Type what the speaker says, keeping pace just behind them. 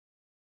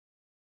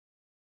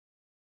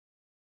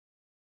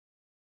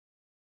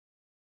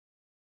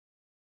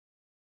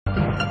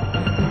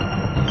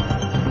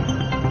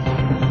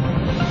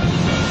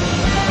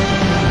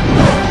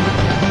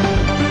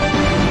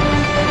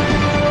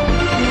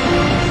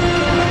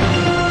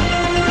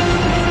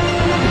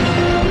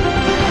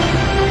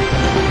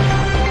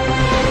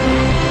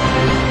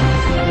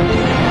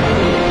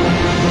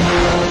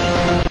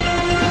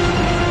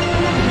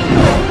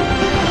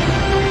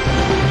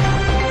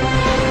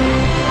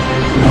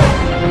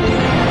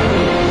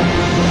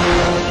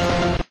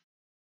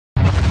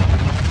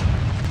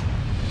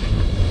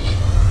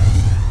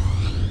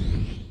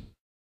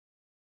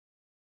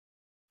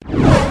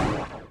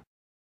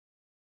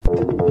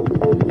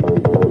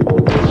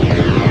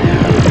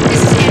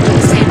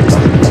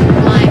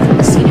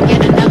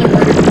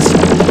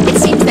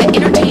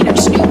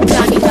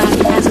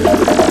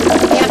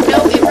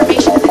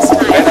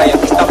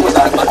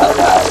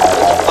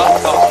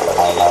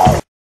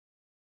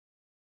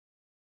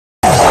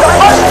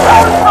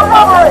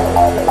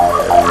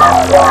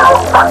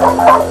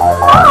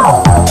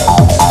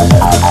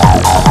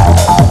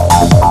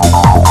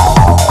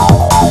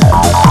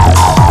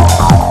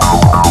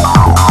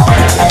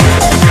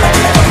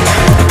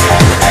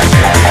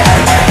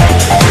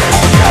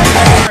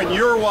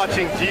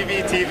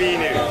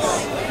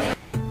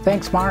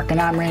Thanks, Mark, and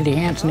I'm Randy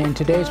Hansen. In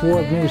today's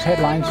World News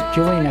headlines,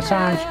 Julian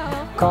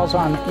Assange calls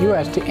on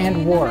U.S. to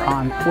end war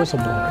on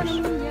whistleblowers.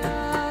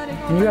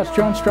 And U.S.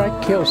 drone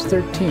strike kills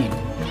 13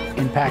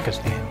 in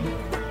Pakistan.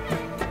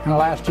 And the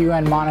last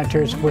UN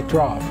monitors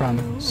withdraw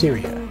from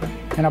Syria.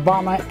 And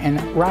Obama and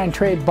Ryan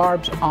trade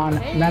barbs on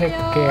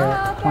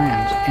Medicare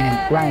plans,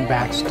 and Ryan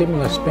backs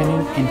stimulus spending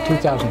in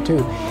 2002.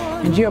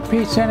 And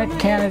GOP Senate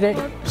candidate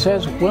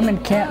says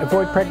women can't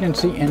avoid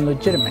pregnancy and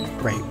legitimate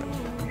rape.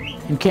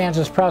 In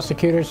Kansas,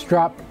 prosecutors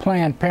drop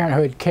Planned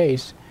Parenthood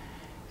case,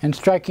 and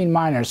striking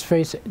miners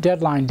face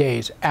deadline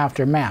days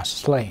after mass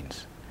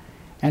slayings.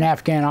 An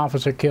Afghan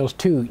officer kills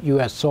 2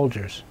 U.S.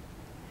 soldiers.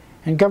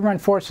 And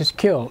government forces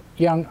kill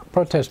young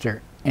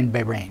protester in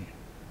Bahrain.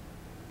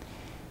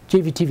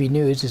 GVTV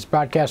News is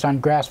broadcast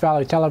on Grass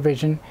Valley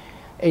Television,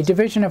 a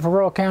division of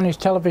Rural County's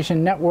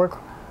television network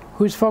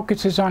whose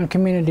focus is on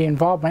community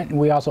involvement, and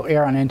we also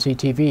air on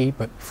NCTV.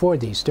 But before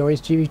these stories,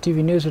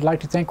 GVTV News would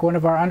like to thank one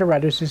of our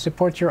underwriters who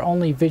supports your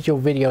only visual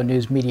video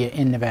news media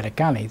in Nevada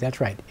County.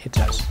 That's right, it's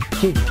us,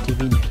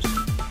 GVTV News.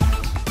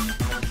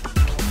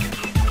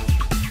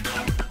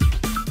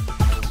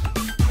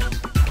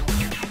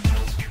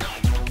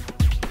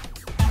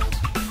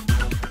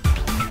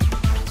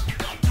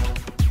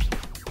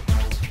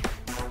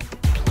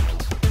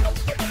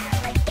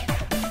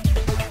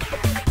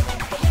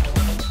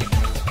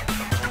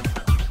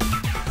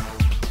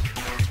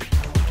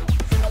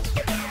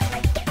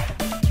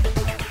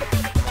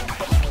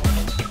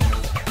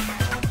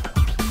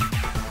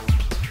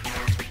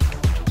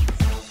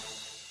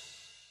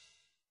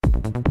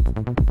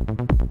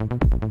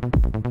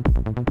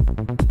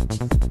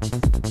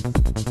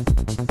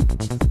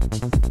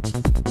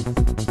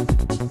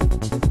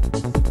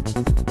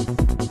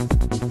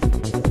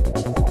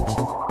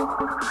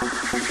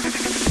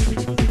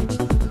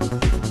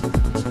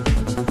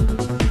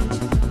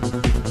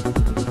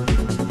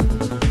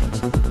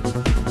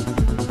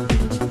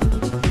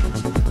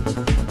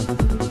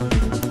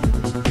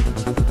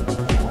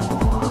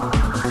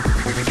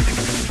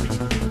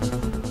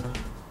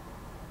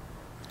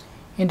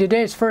 In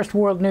today's first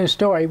world news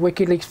story,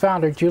 WikiLeaks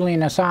founder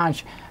Julian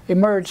Assange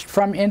emerged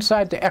from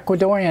inside the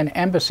Ecuadorian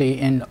embassy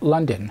in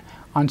London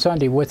on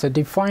Sunday with a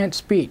defiant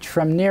speech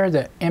from near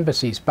the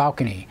embassy's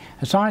balcony.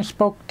 Assange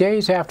spoke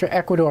days after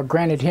Ecuador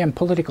granted him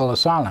political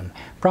asylum,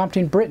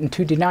 prompting Britain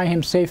to deny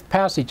him safe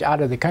passage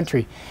out of the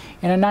country.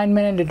 In a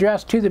 9-minute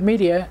address to the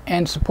media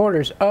and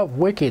supporters of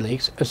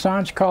WikiLeaks,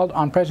 Assange called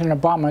on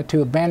President Obama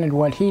to abandon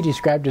what he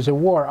described as a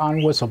war on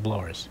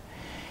whistleblowers.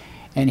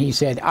 And he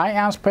said, "I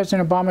asked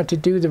President Obama to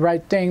do the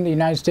right thing. The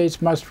United States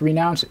must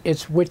renounce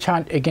its witch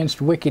hunt against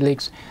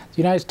WikiLeaks.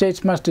 The United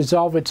States must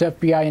dissolve its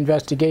FBI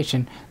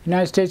investigation. The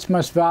United States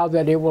must vow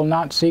that it will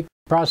not seek to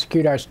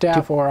prosecute our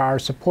staff or our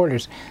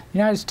supporters. The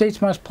United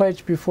States must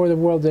pledge before the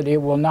world that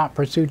it will not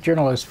pursue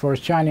journalists for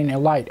shining a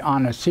light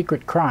on the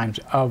secret crimes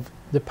of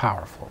the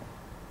powerful."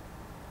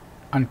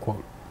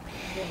 Unquote.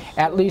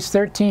 At least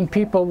 13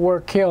 people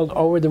were killed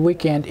over the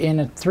weekend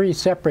in 3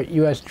 separate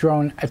U.S.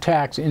 drone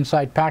attacks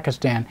inside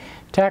Pakistan.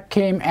 Attack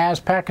came as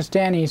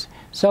Pakistanis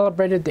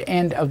celebrated the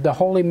end of the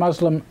holy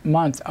Muslim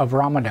month of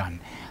Ramadan.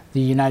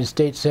 The United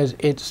States says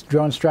its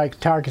drone strike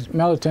targets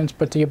militants,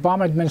 but the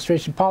Obama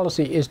administration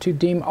policy is to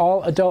deem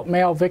all adult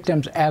male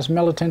victims as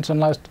militants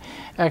unless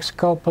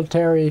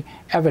exculpatory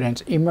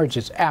evidence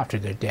emerges after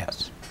their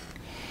deaths.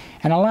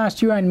 And the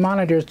last UN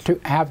monitors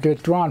have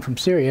withdrawn from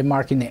Syria,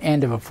 marking the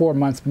end of a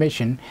 4-month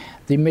mission.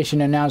 The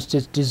mission announced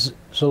its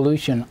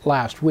dissolution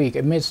last week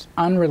amidst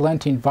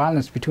unrelenting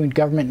violence between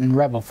government and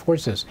rebel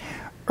forces.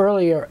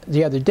 Earlier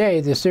the other day,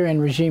 the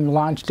Syrian regime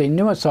launched a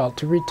new assault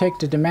to retake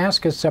the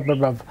Damascus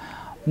suburb of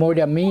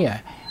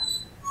Moudamia,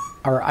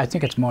 or I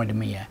think it's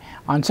Moudamia.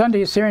 On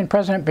Sunday, Syrian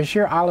President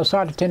Bashar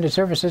al-Assad attended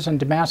services in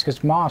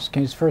Damascus Mosque,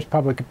 his first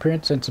public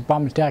appearance since the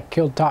bomb attack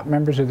killed top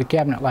members of the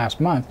cabinet last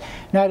month.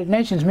 United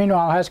Nations,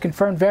 meanwhile, has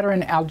confirmed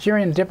veteran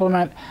Algerian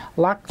diplomat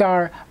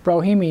Lakhdar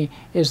Brahimi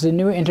is the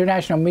new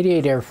international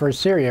mediator for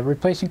Syria,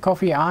 replacing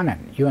Kofi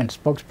Annan. UN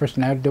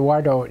spokesperson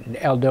Eduardo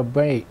El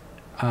Dobey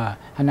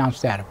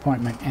announced that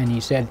appointment, and he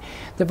said,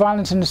 "The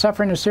violence and the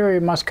suffering of Syria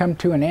must come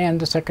to an end."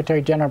 The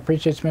Secretary General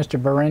appreciates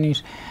Mr.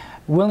 Bahraini's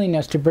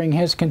willingness to bring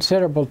his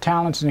considerable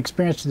talents and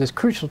experience to this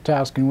crucial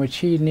task, in which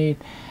he need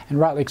and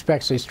rightly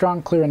expects a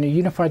strong, clear, and a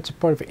unified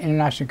support of the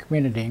international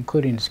community,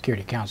 including the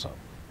Security Council.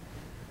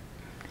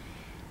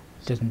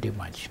 Doesn't do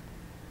much.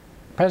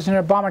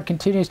 President Obama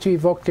continues to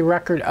evoke the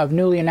record of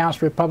newly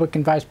announced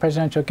Republican vice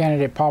presidential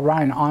candidate Paul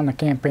Ryan on the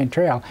campaign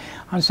trail.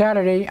 On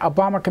Saturday,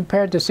 Obama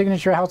compared the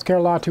signature health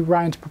care law to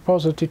Ryan's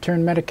proposal to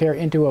turn Medicare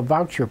into a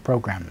voucher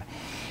program.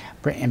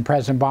 And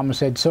President Obama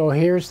said, "So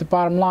here's the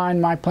bottom line.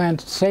 My plan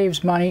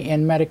saves money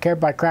in Medicare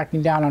by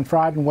cracking down on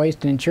fraud and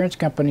waste and insurance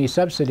company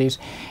subsidies.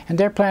 And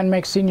their plan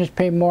makes seniors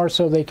pay more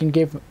so they can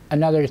give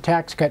another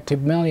tax cut to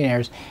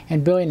millionaires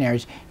and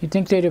billionaires. You'd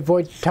think they'd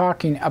avoid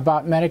talking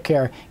about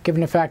Medicare,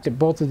 given the fact that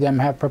both of them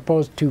have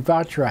proposed to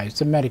voucherize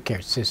the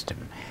Medicare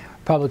system."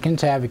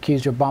 Republicans have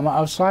accused Obama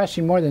of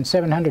slashing more than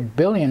 $700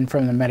 billion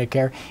from the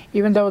Medicare,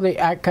 even though the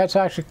cuts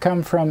actually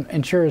come from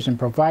insurers and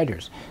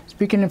providers.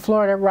 Speaking in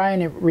Florida,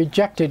 Ryan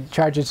rejected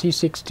charges he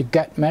seeks to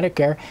gut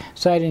Medicare,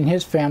 citing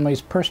his family's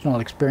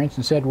personal experience,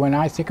 and said, "When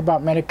I think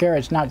about Medicare,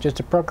 it's not just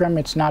a program,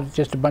 it's not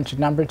just a bunch of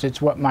numbers,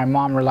 it's what my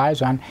mom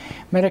relies on.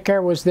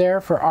 Medicare was there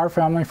for our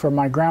family, for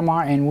my grandma,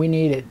 and we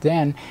need it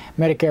then.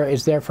 Medicare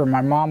is there for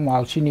my mom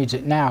while she needs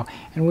it now,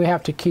 and we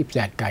have to keep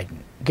that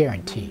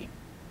guarantee."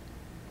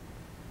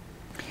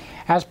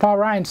 As Paul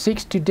Ryan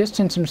seeks to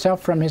distance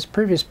himself from his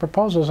previous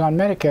proposals on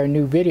Medicare, a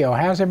new video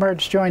has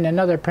emerged showing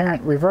another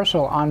apparent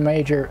reversal on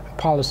major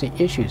policy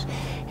issues.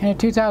 In a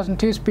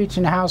 2002 speech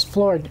in the House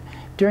floor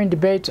during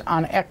debates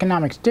on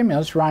economic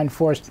stimulus, Ryan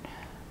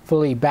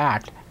forcefully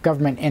backed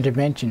government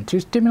intervention to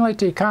stimulate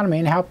the economy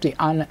and help the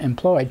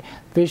unemployed.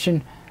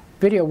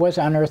 Video was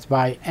unearthed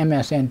by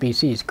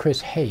MSNBC's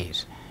Chris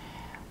Hayes.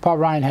 Paul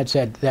Ryan had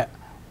said that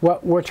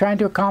what we're trying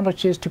to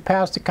accomplish is to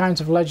pass the kinds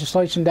of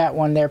legislation that,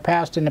 when they're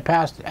passed in the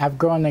past, have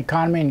grown the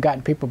economy and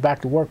gotten people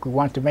back to work. We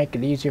want to make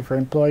it easier for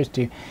employers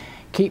to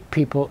keep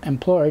people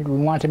employed. We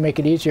want to make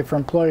it easier for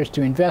employers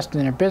to invest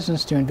in their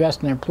business, to invest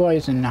in their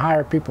employees, and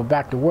hire people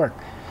back to work.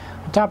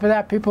 On top of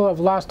that, people who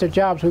have lost their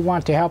jobs, we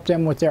want to help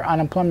them with their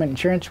unemployment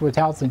insurance, with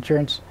health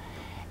insurance.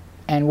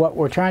 And what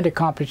we're trying to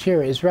accomplish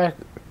here is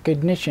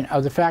recognition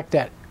of the fact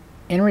that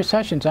in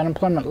recessions,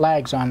 unemployment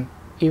lags on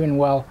even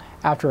well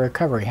after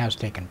recovery has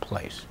taken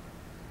place,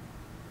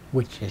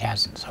 which it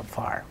hasn't so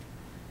far.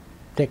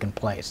 Taken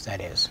place,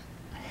 that is.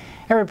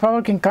 A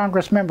Republican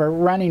Congress member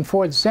running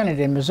for the Senate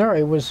in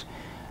Missouri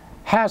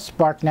has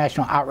sparked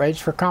national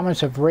outrage for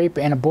comments of rape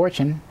and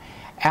abortion.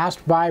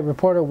 Asked by a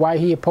reporter why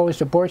he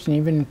opposed abortion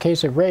even in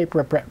case of rape,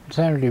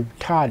 Representative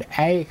Todd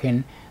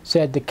Akin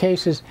said the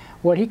case is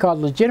what he called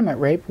legitimate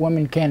rape.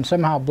 Women can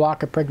somehow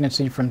block a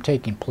pregnancy from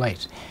taking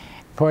place.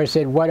 The reporter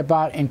said, "What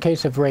about in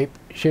case of rape?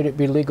 Should it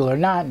be legal or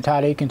not?" And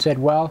Todd Akin said,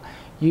 "Well,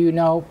 you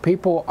know,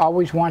 people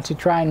always want to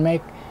try and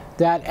make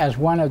that as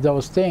one of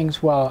those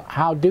things. Well,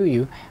 how do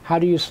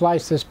you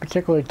slice this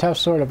particularly tough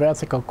sort of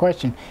ethical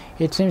question?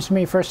 It seems to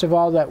me, first of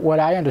all, that what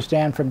I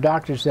understand from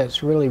doctors,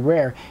 that's really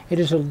rare. It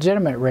is a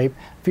legitimate rape.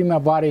 Female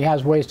body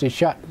has ways to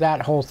shut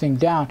that whole thing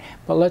down.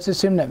 But let's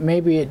assume that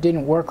maybe it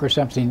didn't work or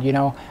something. You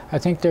know, I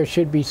think there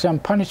should be some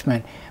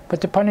punishment.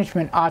 But the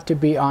punishment ought to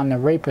be on the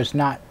rapist,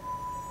 not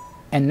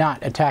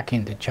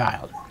attacking the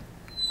child."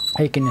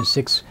 Akin is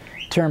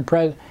sixth-term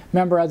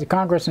member of the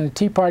Congress and the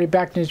Tea Party,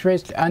 backed in his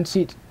race to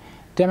unseat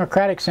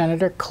Democratic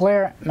Senator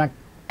Claire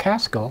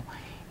McCaskill.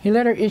 He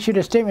later issued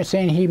a statement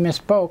saying he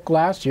misspoke.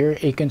 Last year,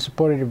 Akin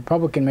supported a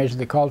Republican measure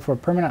that called for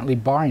permanently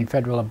barring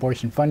federal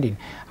abortion funding,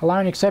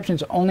 allowing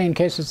exceptions only in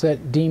cases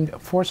that deemed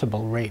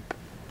forcible rape.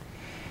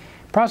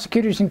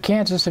 Prosecutors in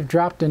Kansas have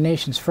dropped the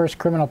nation's first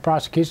criminal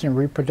prosecution of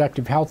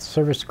reproductive health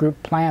service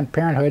group Planned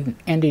Parenthood,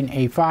 ending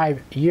a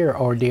 5-year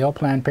ordeal.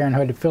 Planned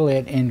Parenthood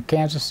affiliate in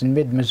Kansas and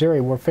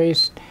mid-Missouri were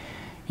faced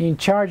in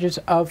charges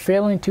of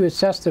failing to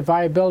assess the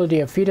viability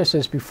of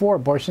fetuses before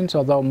abortions.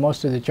 Although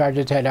most of the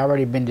charges had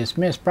already been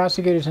dismissed,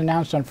 prosecutors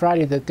announced on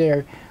Friday that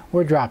they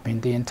were dropping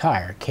the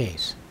entire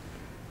case.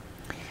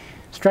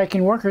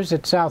 Striking workers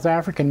at South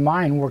African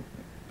mine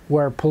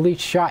where police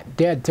shot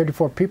dead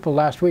 34 people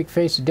last week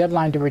face a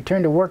deadline to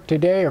return to work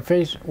today or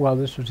face, well,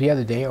 this was the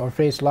other day, or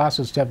face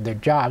losses of their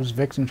jobs.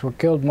 Victims were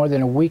killed more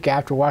than a week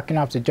after walking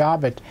off the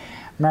job at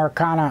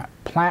Marikana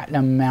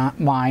Platinum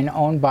Mine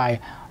owned by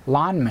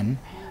Lonmin,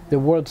 the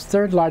world's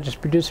third-largest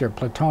producer of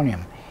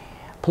plutonium.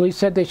 Police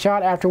said they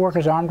shot after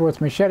workers armed with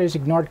machetes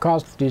ignored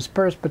calls to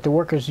disperse, but the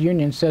workers'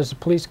 union says the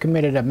police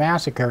committed a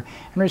massacre.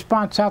 In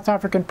response, South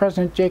African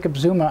President Jacob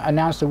Zuma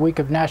announced a week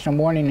of national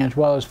mourning as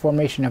well as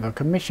formation of a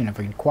commission of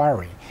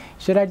inquiry.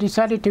 He said, "I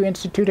decided to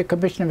institute a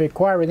commission of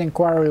inquiry. The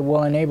inquiry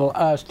will enable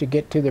us to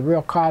get to the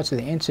real cause of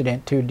the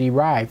incident, to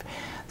derive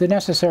the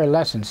necessary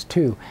lessons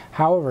too.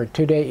 However,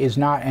 today is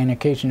not an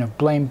occasion of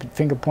blame,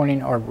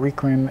 finger-pointing, or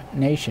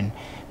recrimination.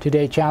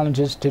 Today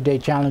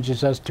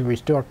challenges us to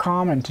restore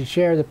calm and to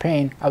share the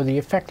pain of the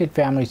affected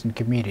families and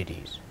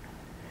communities."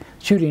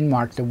 Shooting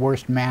marked the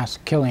worst mass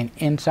killing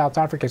in South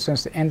Africa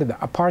since the end of the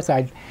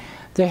apartheid.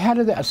 The head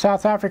of the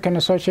South African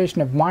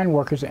Association of Mine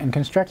Workers and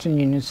Construction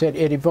Unions said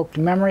it evoked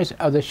memories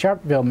of the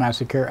Sharpeville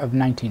massacre of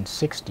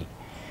 1960.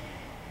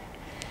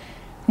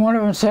 One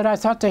of them said, "I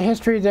thought the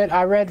history that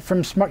I read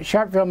from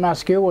Sharpeville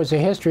massacre was a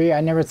history.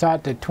 I never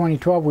thought that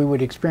 2012 we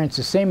would experience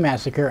the same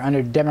massacre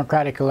under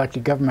democratic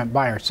elected government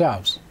by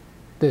ourselves.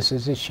 This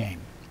is a shame."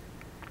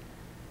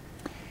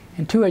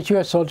 And 2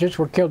 U.S. soldiers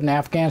were killed in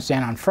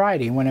Afghanistan on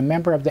Friday when a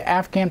member of the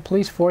Afghan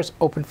police force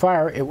opened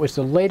fire. It was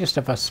the latest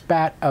of a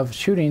spat of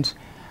shootings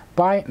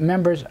by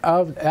members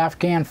of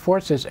Afghan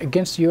forces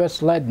against the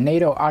U.S.-led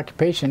NATO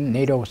occupation.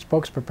 NATO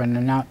spokesperson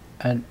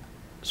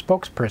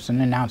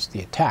announced the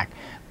attack.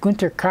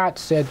 Gunter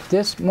Katz said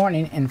this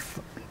morning in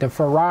the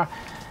Farah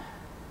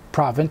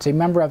province, a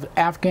member of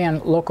Afghan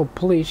local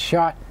police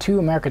shot 2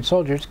 American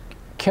soldiers,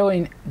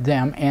 killing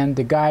them, and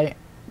the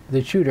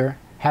shooter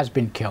has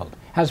been killed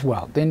as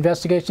well. The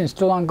investigation is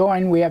still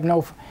ongoing. We have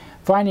no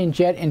findings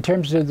yet in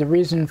terms of the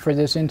reason for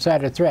this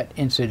insider threat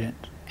incident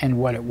and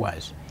what it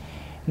was.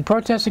 And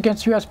protests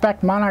against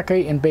U.S.-backed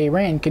monarchy in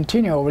Bahrain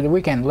continue over the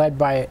weekend, led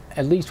by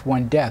at least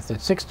one death. A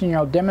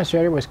 16-year-old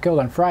demonstrator was killed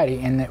on Friday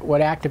in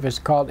what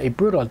activists called a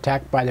brutal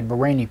attack by the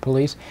Bahraini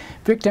police.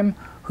 Victim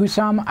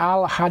Hussam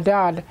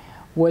al-Haddad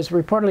was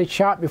reportedly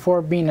shot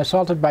before being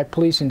assaulted by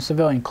police in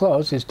civilian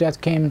clothes. His death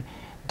came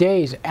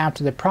days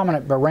after the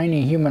prominent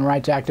Bahraini human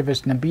rights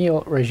activist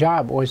Nabil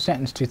Rajab was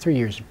sentenced to 3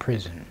 years in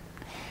prison.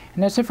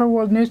 And that's it for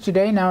World News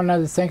Today. Now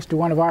another thanks to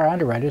one of our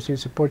underwriters who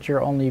supports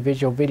your only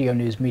visual video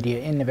news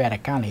media in Nevada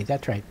County.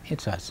 That's right,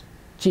 it's us,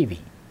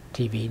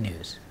 GVTV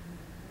News.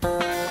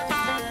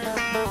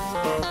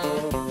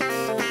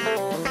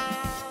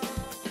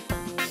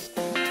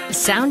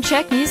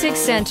 Soundcheck Music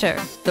Center,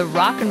 the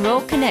rock and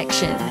roll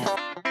connection.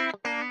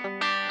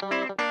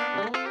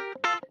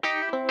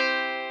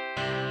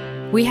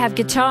 We have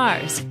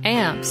guitars,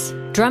 amps,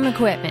 drum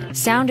equipment,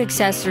 sound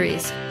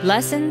accessories,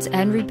 lessons,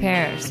 and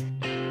repairs.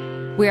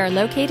 We are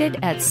located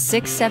at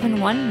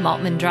 671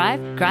 Maltman Drive,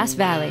 Grass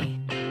Valley.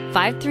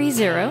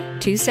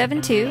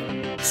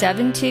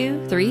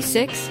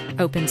 530-272-7236,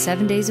 open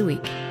 7 days a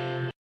week.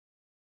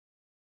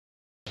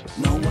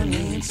 No one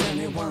needs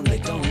anyone, they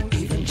don't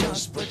even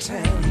just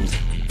pretend.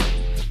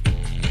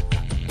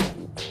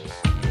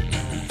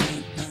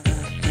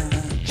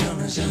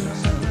 Jonas in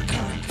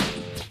America.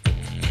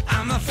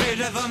 I'm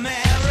afraid of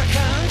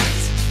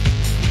Americans.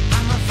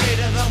 I'm afraid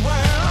of the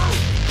world.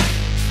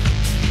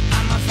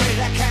 I'm afraid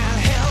I can't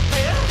help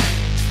it.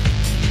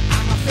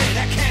 I'm afraid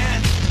I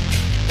can't.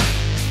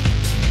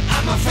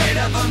 I'm afraid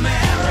of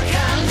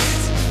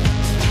Americans.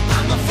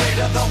 I'm afraid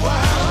of the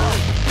world.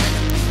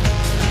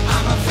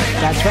 I'm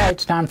afraid That's right,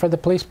 it's time for the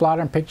police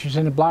blotter, and pictures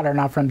in the blotter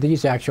not from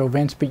these actual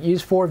events, but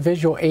used for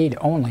visual aid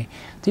only.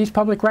 These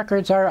public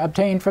records are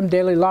obtained from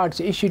daily logs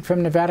issued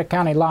from Nevada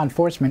County Law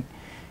Enforcement,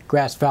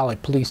 Grass Valley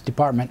Police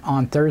Department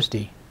on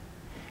Thursday.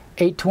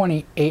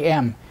 8:20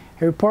 a.m.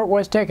 A report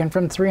was taken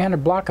from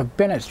 300 block of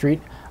Bennett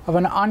Street of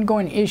an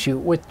ongoing issue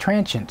with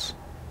transients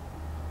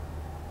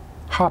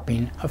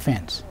hopping a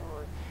fence.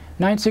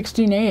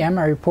 9:16 a.m.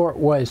 a report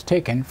was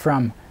taken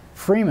from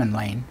Freeman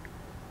Lane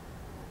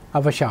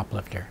of a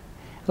shoplifter.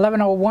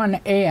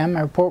 11:01 a.m.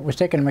 a report was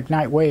taken to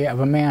McKnight Way of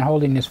a man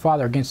holding his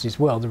father against his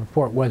will. The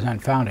report was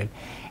unfounded.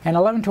 And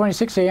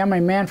 11:26 a.m. a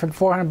man from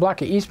 400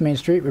 block of East Main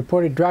Street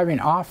reported driving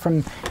off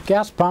from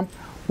gas pump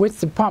with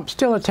the pump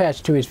still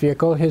attached to his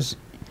vehicle.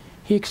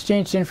 He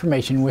exchanged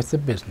information with the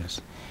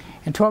business.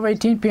 At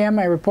 12:18 p.m.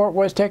 a report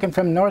was taken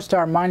from North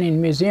Star Mining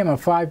Museum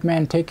of 5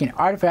 men taking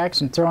artifacts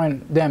and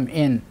throwing them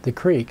in the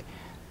creek.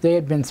 They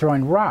had been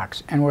throwing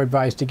rocks and were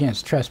advised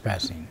against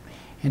trespassing.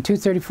 At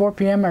 2:34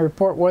 p.m. a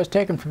report was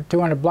taken from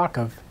 200 block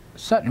of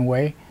Sutton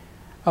Way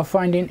of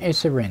finding a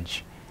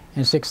syringe.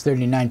 At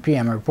 6:39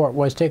 p.m. a report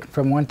was taken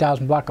from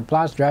 1000 block of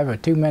Plaza Drive of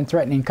 2 men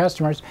threatening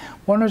customers.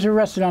 One was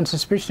arrested on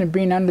suspicion of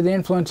being under the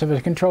influence of a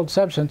controlled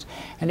substance,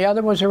 and the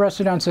other was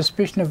arrested on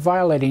suspicion of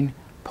violating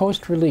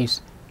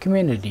post-release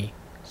community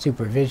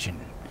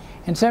supervision.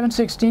 At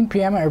 7:16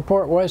 p.m. a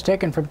report was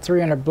taken from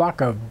 300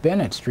 block of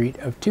Bennett Street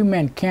of 2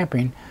 men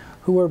camping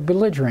who were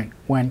belligerent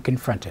when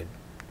confronted.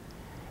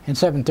 At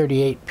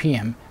 7:38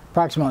 p.m.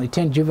 approximately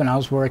 10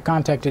 juveniles were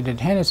contacted at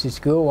Hennessy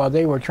School while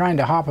they were trying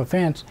to hop a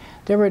fence.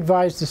 They were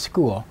advised the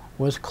school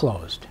was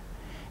closed.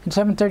 At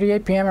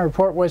 7:38 p.m. a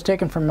report was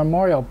taken from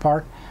Memorial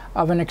Park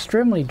of an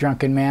extremely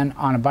drunken man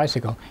on a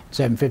bicycle. At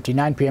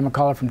 7:59 p.m. a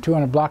caller from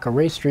 200 block of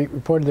Race Street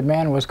reported the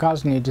man was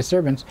causing a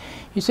disturbance.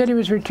 He said he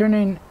was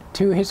returning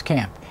to his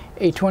camp.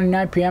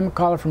 8:29 p.m. a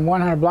caller from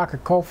 100 block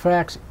of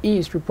Colfax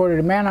East reported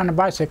a man on a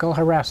bicycle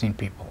harassing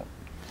people.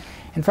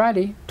 And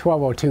Friday,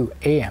 12:02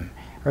 a.m.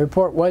 a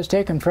report was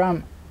taken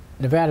from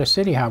Nevada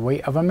City Highway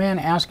of a man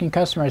asking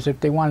customers if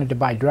they wanted to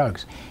buy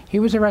drugs. He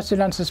was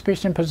arrested on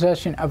suspicion of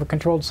possession of a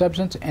controlled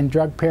substance and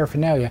drug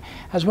paraphernalia,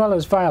 as well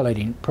as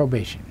violating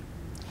probation.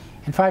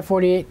 At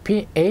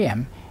 5:48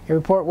 a.m. a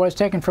report was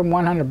taken from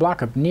 100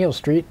 block of Neal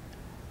Street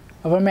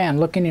of a man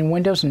looking in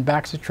windows and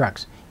backs of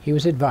trucks. He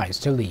was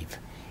advised to leave.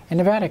 In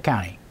Nevada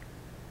County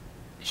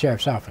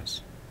Sheriff's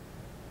Office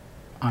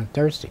on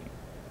Thursday,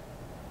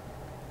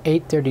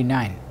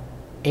 8:39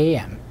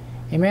 a.m.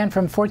 a man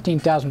from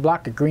 14,000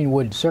 block of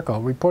Greenwood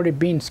Circle reported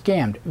being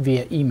scammed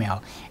via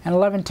email. At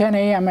 11:10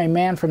 a.m. a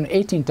man from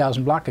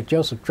 18,000 block of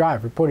Joseph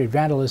Drive reported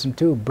vandalism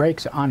to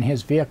brakes on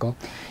his vehicle.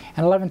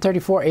 At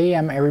 11:34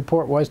 a.m. a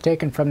report was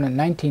taken from the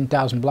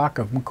 19,000 block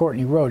of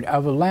McCourtney Road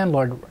of a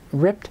landlord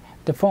ripped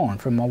the phone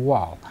from a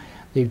wall.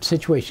 The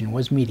situation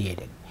was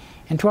mediated.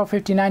 At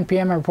 12:59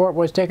 p.m. a report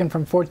was taken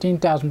from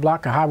 14,000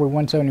 block of Highway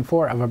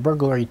 174 of a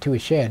burglary to a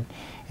shed.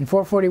 At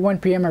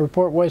 4:41 p.m. a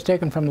report was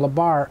taken from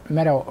LaBar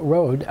Meadow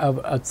Road of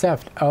a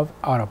theft of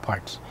auto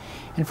parts.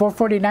 At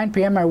 4:49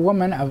 p.m. a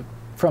woman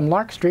from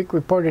Lark Street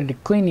reported a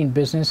cleaning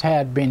business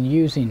had been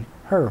using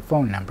her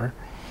phone number.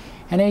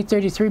 At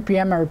 8:33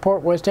 p.m. a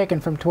report was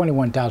taken from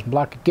 21,000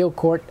 block of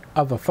Gilcourt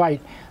of a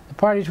fight. The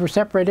parties were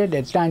separated.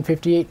 At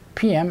 9:58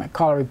 p.m. a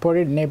caller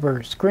reported a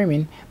neighbor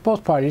screaming.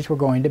 Both parties were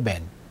going to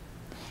bed.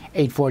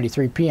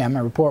 8:43 p.m.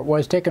 a report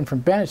was taken from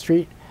Bennett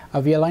Street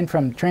of yelling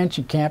from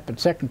transient camp, and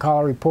second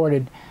caller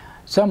reported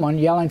someone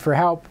yelling for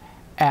help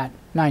at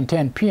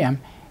 9:10 p.m.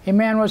 A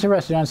man was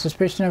arrested on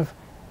suspicion of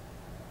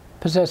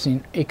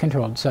possessing a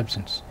controlled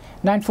substance.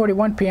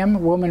 9:41 p.m. a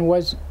woman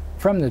was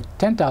from the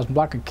 10,000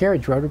 block of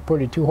Carriage Road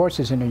reported 2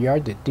 horses in her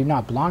yard that do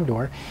not belong to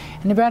her.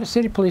 In Nevada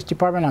City Police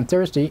Department on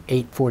Thursday,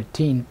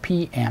 8:14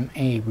 p.m.,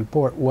 a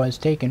report was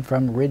taken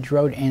from Ridge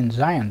Road and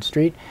Zion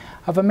Street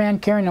of a man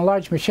carrying a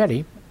large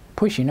machete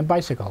pushing a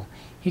bicycle.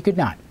 He could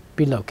not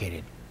be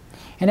located.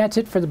 And that's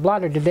it for the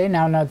blotter today.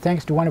 Now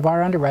thanks to one of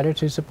our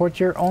underwriters who supports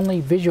your only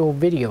visual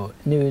video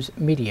news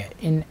media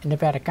in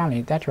Nevada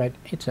County. That's right,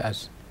 it's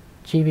us,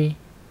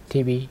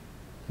 GVTV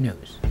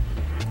News.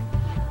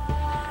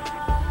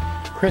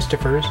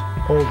 Christopher's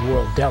Old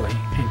World Deli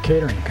and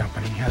Catering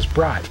Company has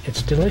brought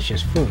its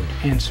delicious food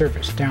and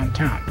service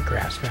downtown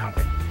Grass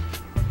Valley.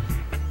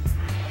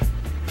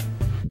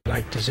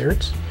 Like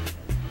desserts?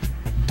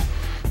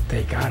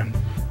 They got them.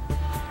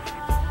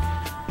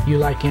 You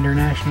like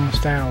international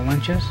style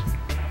lunches?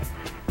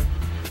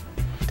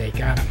 They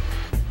got them.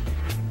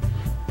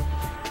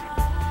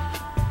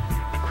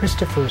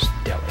 Christopher's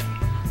Deli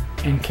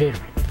and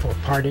Catering for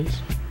parties,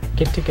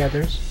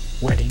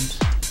 get-togethers, weddings,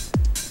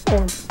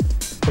 or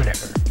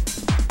whatever.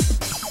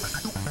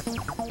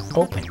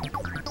 Open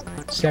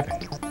 7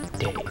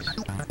 days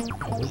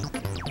a week.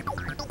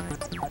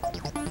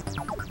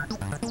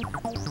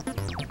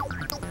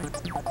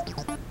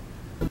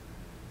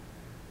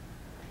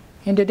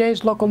 In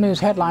today's local news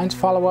headlines,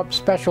 follow-up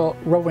special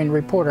roving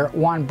reporter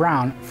Juan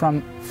Brown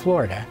from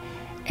Florida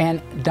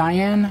and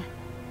Diana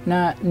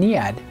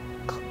Niad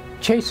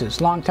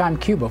chases longtime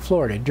Cuba,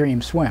 Florida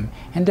dream swim,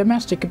 and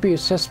domestic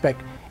abuse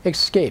suspect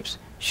escapes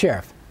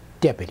sheriff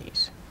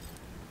deputies.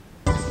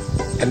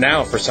 And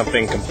now for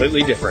something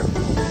completely different.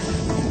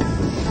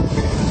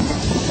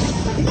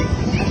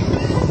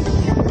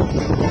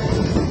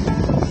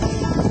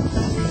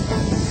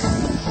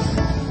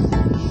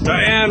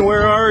 Diane,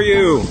 where are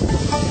you?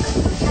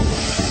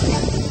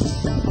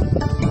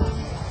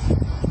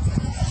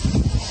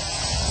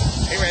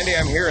 Hey Randy,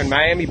 I'm here in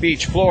Miami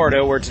Beach,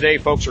 Florida, where today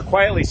folks are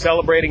quietly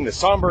celebrating the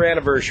somber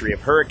anniversary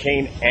of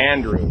Hurricane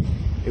Andrew.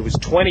 It was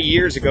 20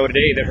 years ago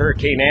today that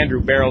Hurricane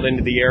Andrew barreled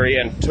into the area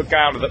and took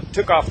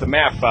off the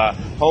map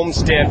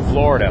Homestead,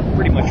 Florida.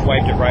 Pretty much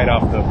wiped it right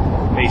off the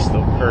face of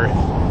the earth.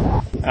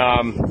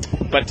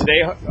 But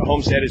today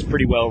Homestead is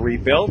pretty well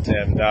rebuilt,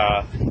 and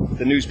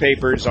the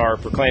newspapers are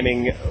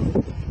proclaiming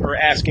or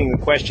asking the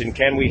question,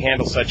 can we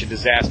handle such a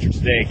disaster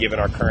today given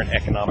our current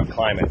economic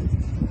climate?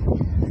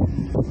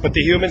 But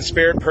the human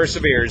spirit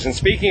perseveres. And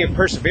speaking of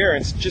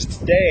perseverance, just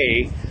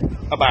today,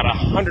 about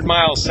 100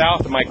 miles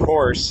south of my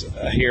course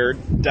here,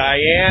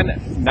 Diane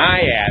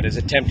Niad is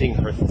attempting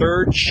her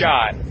third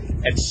shot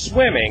at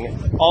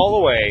swimming all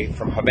the way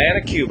from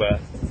Havana, Cuba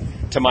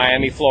to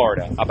Miami,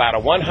 Florida. About a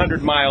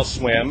 100-mile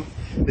swim.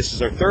 This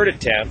is her third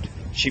attempt.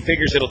 She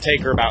figures it'll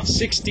take her about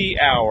 60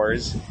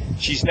 hours.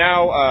 She's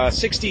now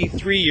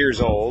 63 years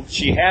old.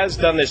 She has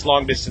done this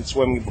long-distance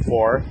swimming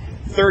before.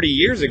 30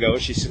 years ago,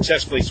 she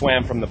successfully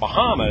swam from the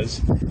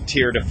Bahamas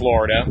here to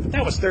Florida.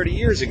 That was 30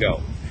 years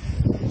ago.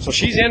 So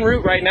she's en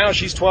route right now.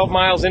 She's 12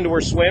 miles into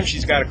her swim.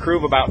 She's got a crew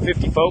of about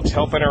 50 folks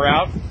helping her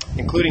out,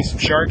 including some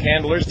shark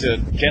handlers to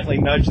gently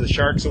nudge the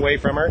sharks away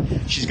from her.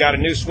 She's got a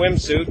new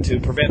swimsuit to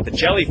prevent the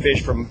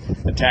jellyfish from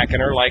attacking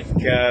her like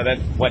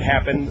what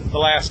happened the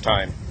last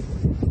time.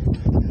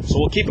 So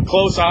we'll keep a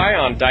close eye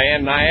on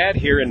Diane Niad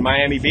here in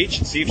Miami Beach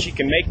and see if she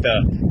can make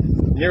the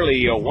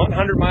nearly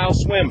 100-mile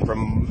swim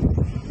from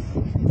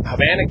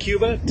Havana,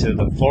 Cuba to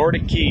the Florida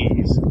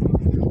Keys.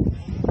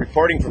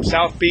 Reporting from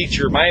South Beach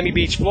or Miami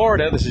Beach,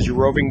 Florida, this is your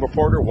roving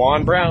reporter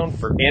Juan Brown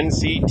for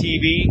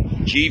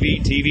NCTV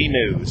GVTV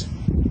News.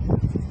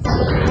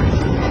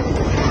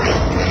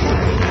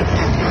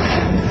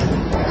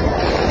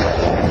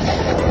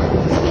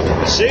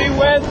 She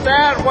went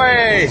that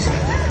way!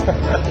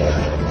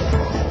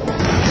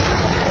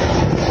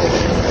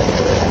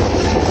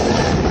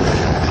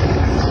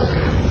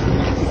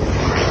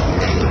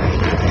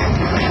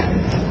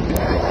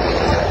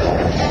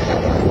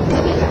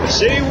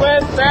 She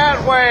went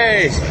that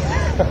way!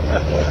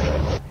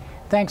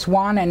 Thanks,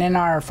 Juan. And in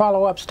our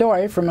follow-up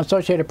story from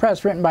Associated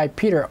Press, written by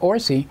Peter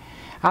Orsi,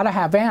 out of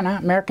Havana,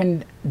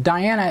 American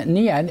Diana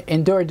Niad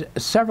endured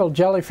several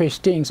jellyfish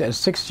stings as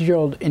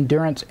 60-year-old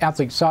endurance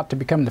athlete sought to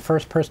become the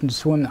first person to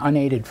swim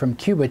unaided from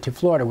Cuba to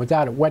Florida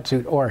without a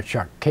wetsuit or a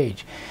shark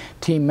cage.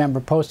 Team member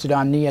posted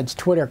on Niad's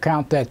Twitter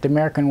account that the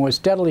American was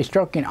steadily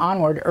stroking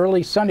onward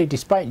early Sunday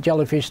despite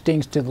jellyfish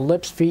stings to the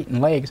lips, feet,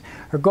 and legs.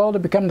 Her goal to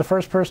become the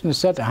first person to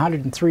set the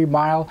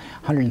 103-mile,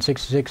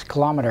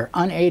 166-kilometer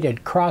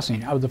unaided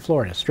crossing of the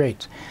Florida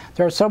Straits.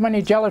 There are so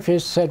many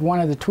jellyfish, said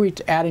one of the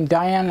tweets, adding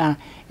Diana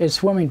is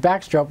swimming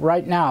backstroke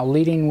right now,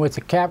 leading with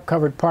the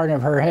cap-covered part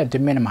of her head to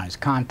minimize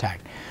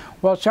contact.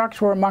 While sharks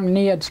were among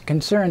Niad's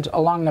concerns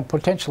along the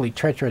potentially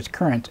treacherous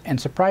currents and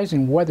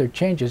surprising weather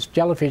changes,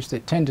 jellyfish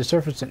that tend to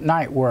surface at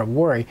night were a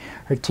worry,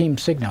 her team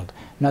signaled.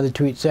 Another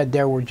tweet said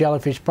there were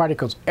jellyfish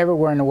particles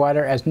everywhere in the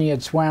water as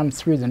Niad swam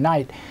through the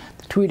night.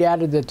 The tweet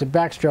added that the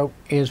backstroke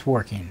is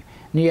working.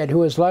 Nied, who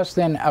was less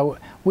than a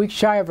week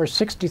shy of her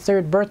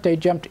 63rd birthday,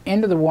 jumped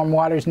into the warm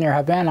waters near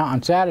Havana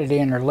on Saturday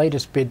in her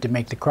latest bid to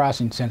make the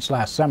crossing since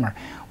last summer,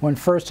 when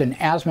first an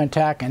asthma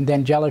attack and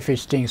then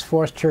jellyfish stings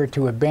forced her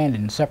to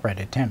abandon separate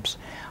attempts.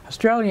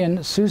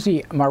 Australian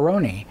Susie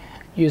Maroney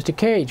used a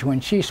cage when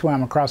she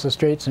swam across the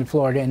straits in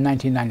Florida in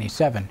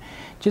 1997.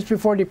 Just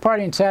before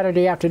departing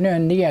Saturday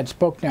afternoon, Nied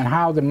spoke on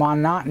how the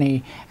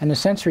monotony and the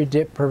sensory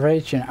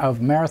deprivation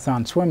of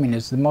marathon swimming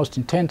is the most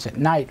intense at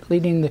night,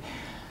 leading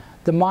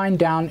the mind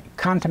down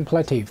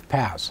contemplative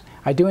paths.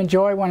 I do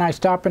enjoy when I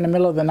stop in the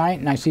middle of the night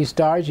and I see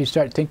stars. You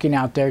start thinking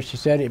out there, she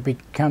said. It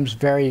becomes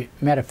very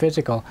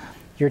metaphysical.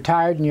 You're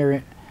tired and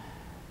you've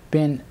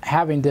been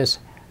having this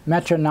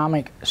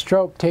metronomic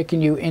stroke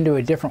taking you into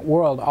a different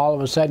world. All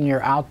of a sudden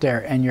you're out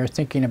there and you're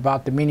thinking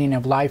about the meaning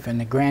of life and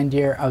the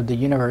grandeur of the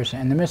universe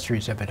and the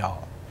mysteries of it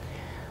all.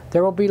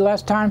 There will be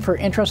less time for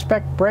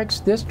introspect breaks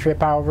this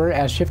trip, however,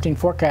 as shifting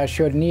forecasts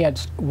showed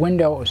Nied's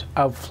windows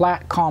of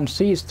flat, calm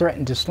seas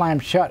threatened to slam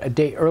shut a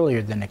day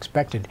earlier than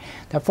expected.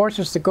 That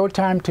forces the go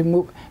time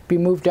to be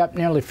moved up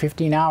nearly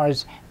 15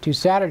 hours to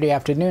Saturday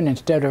afternoon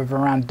instead of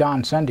around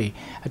dawn Sunday,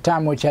 a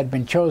time which had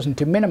been chosen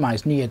to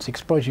minimize Nied's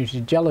exposure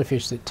to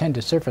jellyfish that tend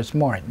to surface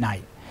more at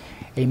night.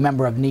 A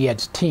member of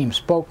Nied's team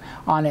spoke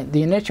on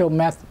the initial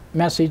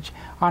message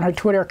on her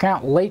Twitter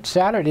account late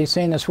Saturday,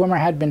 saying the swimmer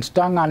had been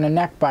stung on the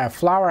neck by a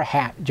flower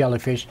hat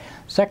jellyfish.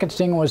 Second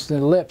sting was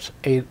the lips,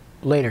 a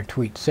later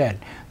tweet said.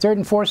 Third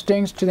and fourth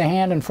stings to the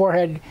hand and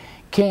forehead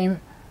came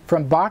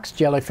from box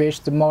jellyfish,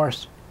 the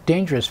most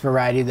dangerous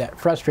variety that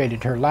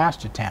frustrated her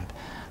last attempt.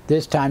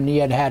 This time,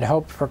 Nied had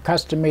hoped for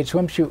custom-made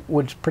swimsuit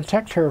would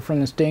protect her from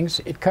the stings.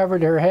 It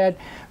covered her head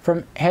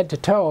from head to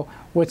toe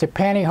with a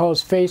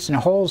pantyhose face and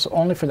holes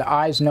only for the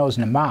eyes, nose,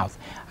 and the mouth.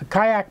 A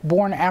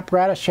kayak-borne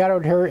apparatus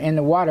shadowed her in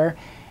the water,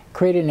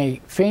 creating a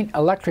faint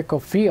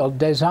electrical field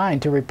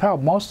designed to repel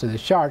most of the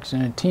sharks,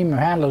 and a team of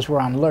handlers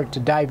were on alert to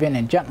dive in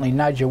and gently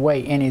nudge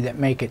away any that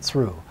make it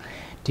through.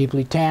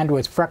 Deeply tanned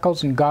with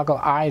freckles and goggle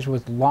eyes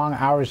with long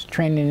hours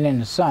training in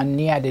the sun,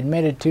 Nied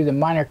admitted to the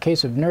minor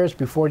case of nerves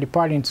before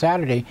departing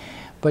Saturday,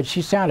 but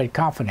she sounded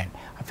confident.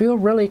 I feel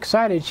really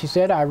excited, she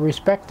said. I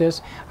respect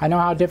this. I know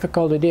how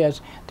difficult it is.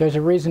 There's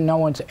a reason no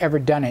one's ever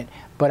done it,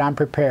 but I'm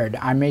prepared.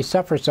 I may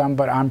suffer some,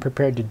 but I'm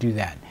prepared to do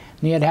that.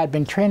 Nied had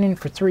been training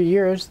for 3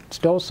 years,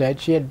 Stoll said.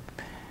 She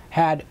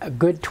had a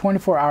good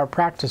 24-hour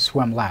practice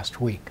swim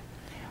last week.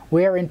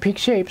 We are in peak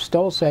shape,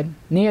 Stoll said.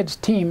 Nied's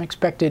team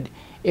expected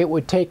it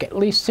would take at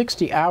least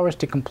 60 hours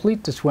to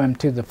complete the swim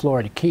to the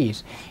Florida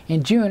Keys.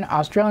 In June,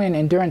 Australian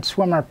endurance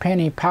swimmer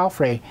Penny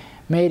Palfrey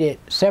made it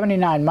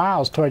 79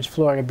 miles towards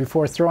Florida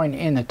before throwing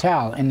in the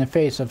towel in the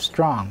face of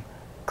strong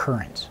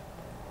currents.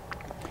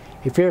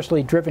 A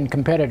fiercely driven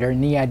competitor,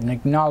 Nied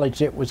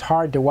acknowledged it was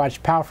hard to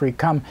watch Palfrey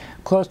come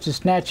close to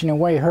snatching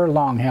away her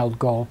long-held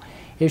goal.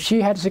 If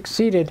she had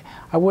succeeded,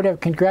 I would have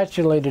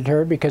congratulated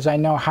her because I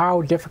know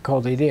how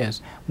difficult it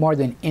is, more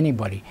than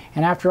anybody.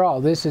 And after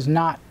all, this is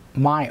not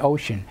my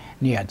ocean,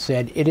 Nied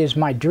said. It is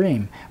my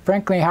dream.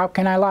 Frankly, how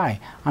can I lie?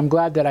 I'm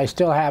glad that I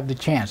still have the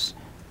chance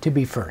to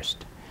be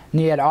first.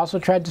 Nied also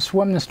tried to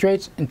swim the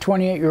Straits in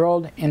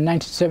 28-year-old in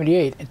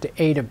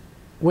 1978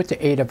 with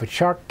the aid of a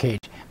shark cage,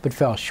 but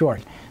fell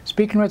short.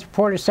 Speaking with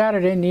reporters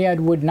Saturday,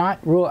 Nied would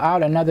not rule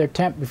out another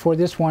attempt before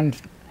this one,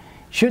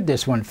 should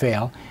this one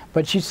fail,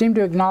 but she seemed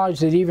to acknowledge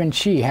that even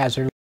she has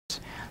her limits.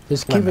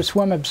 This Cuba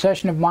swim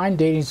obsession of mine,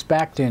 dating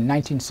back to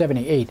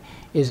 1978,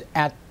 is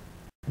at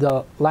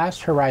the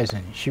last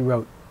horizon, she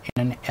wrote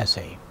in an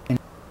essay.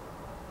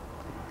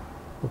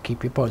 We'll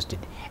keep you posted.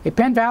 A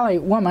Penn Valley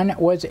woman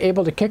was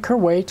able to kick her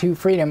way to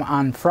freedom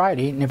on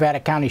Friday.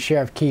 Nevada County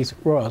Sheriff Keith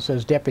Royal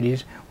says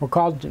deputies were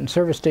called to the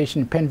service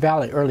station in Penn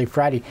Valley early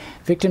Friday.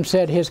 Victim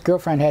said his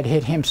girlfriend had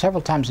hit him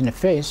several times in the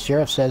face.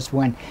 Sheriff says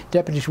when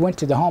deputies went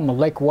to the home of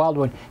Lake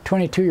Wildwood,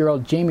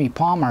 22-year-old Jamie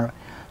Palmer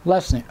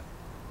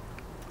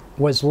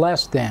was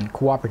less than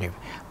cooperative.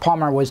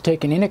 Palmer was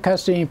taken into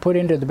custody and put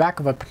into the back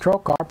of a patrol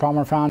car.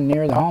 Palmer found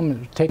near the home and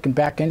was taken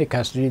back into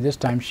custody. This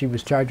time she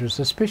was charged with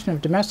suspicion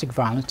of domestic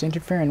violence,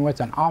 interfering with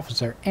an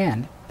officer,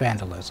 and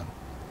vandalism.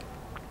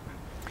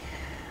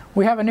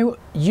 We have a new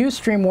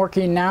Ustream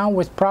working now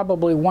with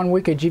probably 1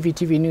 week of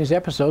GVTV news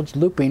episodes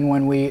looping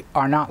when we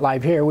are not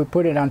live here. We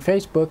put it on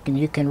Facebook and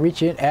you can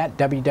reach it at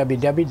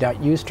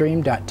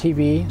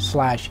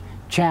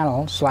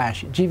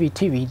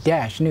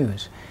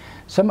www.ustream.tv/channel/GVTV-news.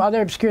 Some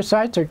other obscure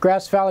sites are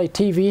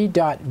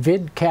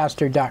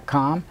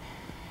grassvalleytv.vidcaster.com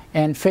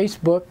and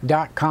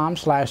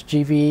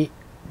facebook.com/GV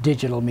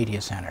Digital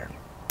Media Center.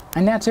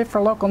 And that's it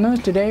for local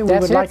news today. We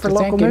would like to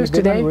thank Amy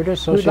Goodman,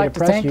 Reuters, Associated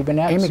Press, Amy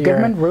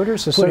Goodman,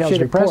 Reuters,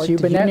 Associated Press,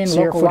 Union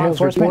Local Law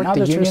Enforcement,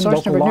 others for the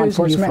source of our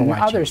news, and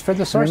others for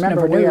the source of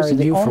our news, and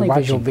the only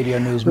visual video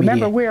news media.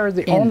 Remember, we are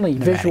the only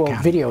visual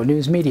video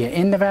news media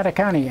in Nevada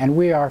County, and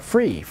we are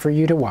free for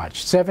you to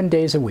watch 7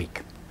 days a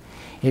week.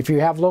 If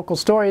you have local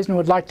stories and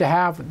would like to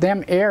have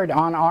them aired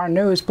on our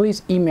news,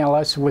 please email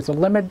us with a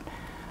limit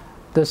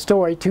the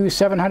story to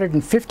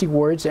 750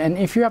 words, and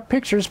if you have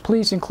pictures,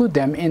 please include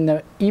them in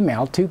the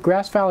email to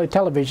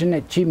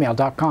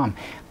grassvalleytelevision@gmail.com.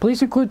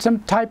 Please include some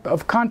type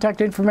of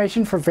contact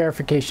information for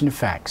verification of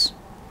facts.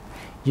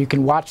 You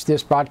can watch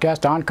this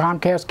broadcast on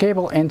Comcast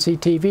Cable,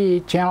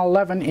 NCTV, Channel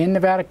 11 in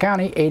Nevada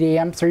County, 8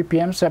 a.m., 3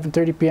 p.m.,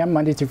 7:30 p.m.,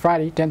 Monday through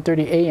Friday,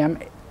 10:30 a.m.,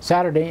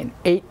 Saturday, and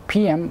 8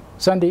 p.m.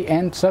 Sunday,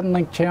 and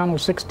Suddenlink Channel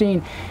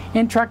 16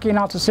 in Truckee and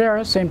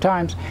Alta-Sierra, same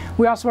times.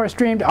 We also are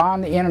streamed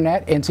on the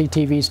internet,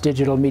 NCTV's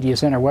Digital Media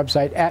Center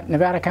website at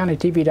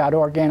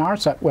nevadacountytv.org and our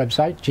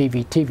website,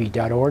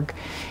 gvtv.org.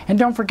 And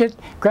don't forget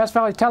Grass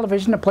Valley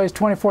Television, that plays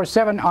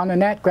 24/7 on the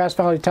net,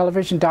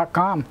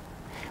 grassvalleytelevision.com.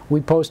 We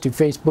post to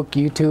Facebook,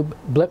 YouTube,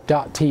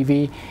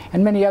 blip.tv,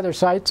 and many other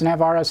sites, and have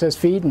RSS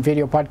feed and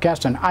video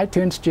podcast on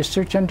iTunes. Just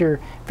search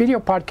under Video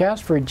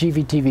Podcast for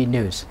GVTV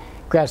News.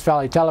 Grass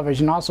Valley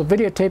Television also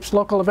videotapes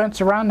local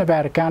events around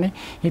Nevada County.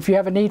 If you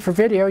have a need for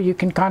video, you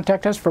can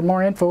contact us for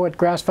more info at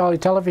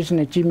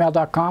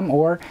grassvalleytelevision@gmail.com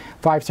or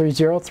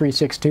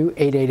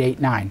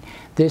 530-362-8889.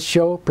 This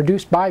show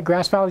produced by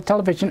Grass Valley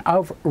Television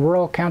of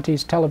Rural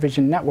Counties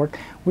Television Network.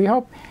 We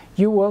hope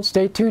you will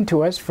stay tuned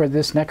to us for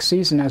this next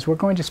season, as we're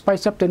going to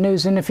spice up the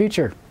news in the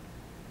future.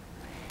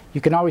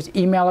 You can always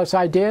email us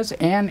ideas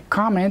and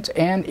comments,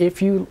 and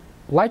if you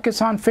like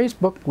us on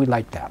Facebook, we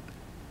like that.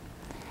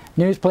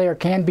 News Player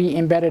can be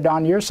embedded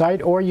on your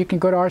site, or you can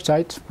go to our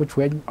sites, which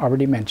we had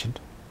already mentioned.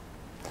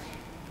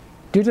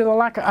 Due to the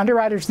lack of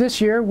underwriters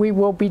this year, we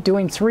will be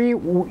doing 3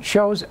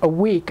 shows a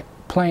week,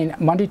 playing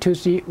Monday,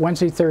 Tuesday,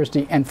 Wednesday,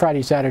 Thursday, and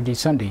Friday, Saturday,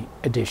 Sunday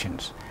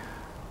editions.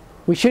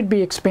 We should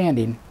be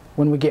expanding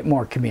when we get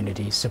more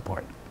community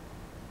support.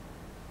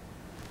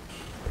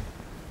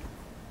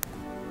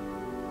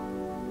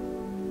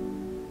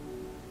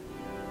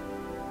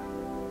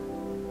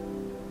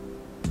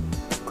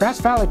 Grass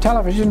Valley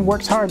Television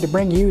works hard to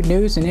bring you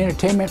news and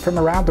entertainment from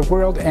around the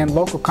world and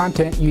local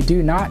content you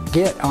do not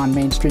get on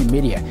mainstream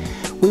media.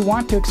 We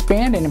want to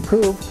expand and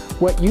improve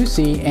what you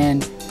see,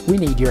 and we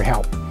need your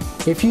help.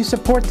 If you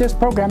support this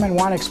program and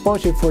want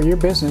exposure for your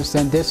business,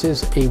 then this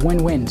is a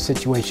win-win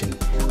situation.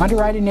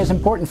 Underwriting is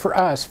important for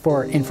us.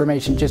 For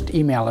information, just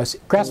email us,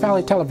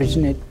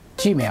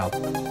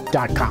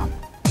 grassvalleytelevision@gmail.com.